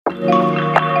I'm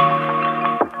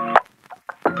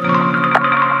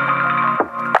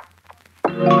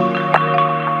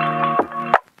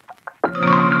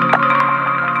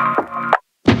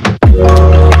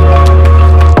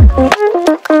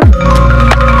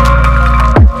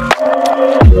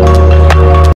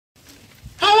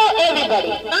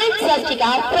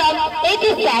Swastika from A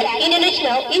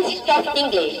International Institute of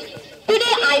English.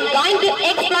 Today I'm going to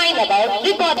explain about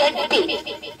reported speech.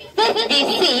 First we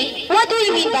see what do we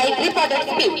mean by reported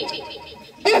speech.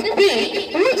 The speech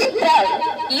which tells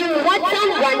you what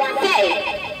someone said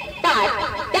but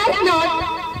does not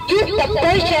use the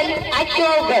person's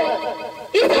actual word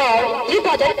is called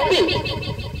reported speech.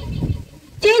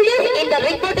 Changes in the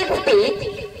reported speech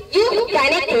use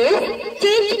connectives,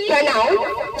 change pronoun,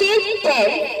 change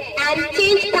tense, and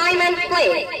change time and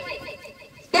place.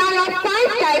 There are 5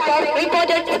 types of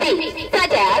reported speech,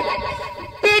 such as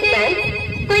statements,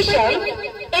 questions,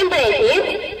 imperatives,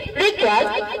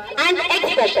 requests, and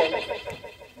expressions.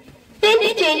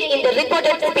 Tense change in the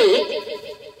reported speech.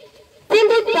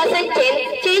 Simple present tense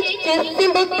change to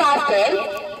simple past tense.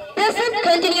 Present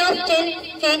continuous tense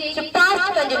change to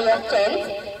past continuous tense.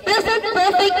 Present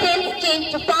perfect tense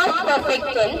change to past perfect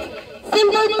tense.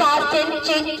 Simple past tense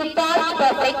change to past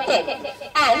perfect tense.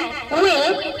 And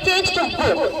will change to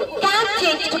would. Can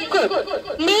change to could.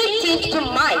 May change to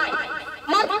might.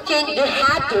 Must change to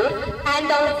had to.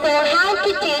 And also have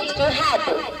to change to had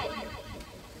to.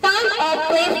 Time or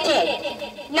place change.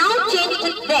 Now change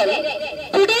to then.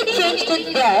 Today change to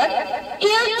there.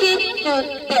 Here change to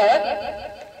there.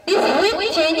 This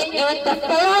week change to the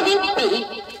following week.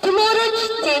 Tomorrow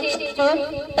change to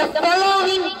the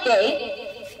following day.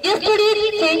 Yesterday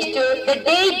change to the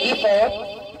day before.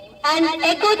 And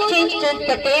ago change to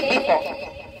the day before.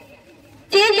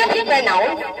 Change of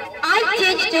pronouns. I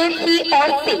change to he or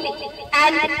she.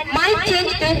 And my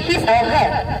change to his or her.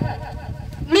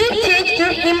 Me change to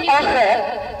him or her.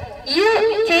 You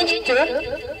change to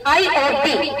I or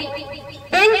we.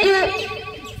 When you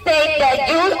say the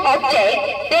you object,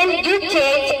 then you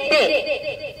change they.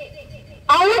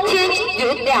 Our change to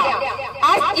them.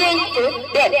 Us change to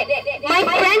them. My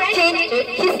friend change to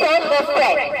his or her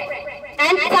friend.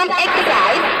 And some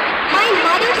exercise. My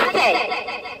mother said,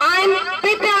 I'm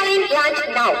preparing lunch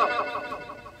now.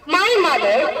 My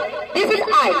mother, this is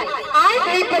I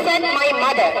represent my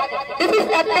mother. This is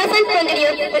a present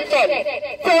continuous tense.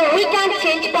 So we can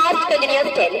change past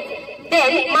continuous tense.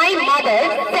 Then my mother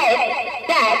said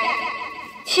that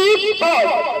she was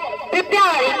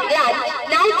preparing lunch.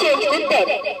 Now change to then.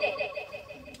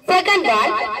 Second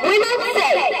one, women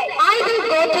said, I will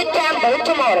go to temple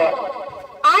tomorrow.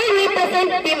 I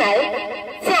represent female.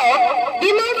 So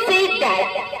women said that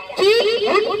he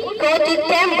would go to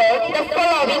temple the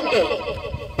following day.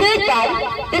 Third one,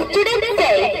 the student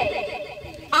said,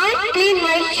 I clean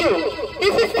my shoe.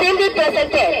 This is simple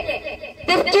present tense.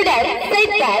 The student said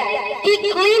that he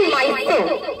cleaned my shoe.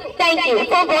 Thank you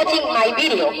for watching my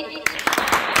video.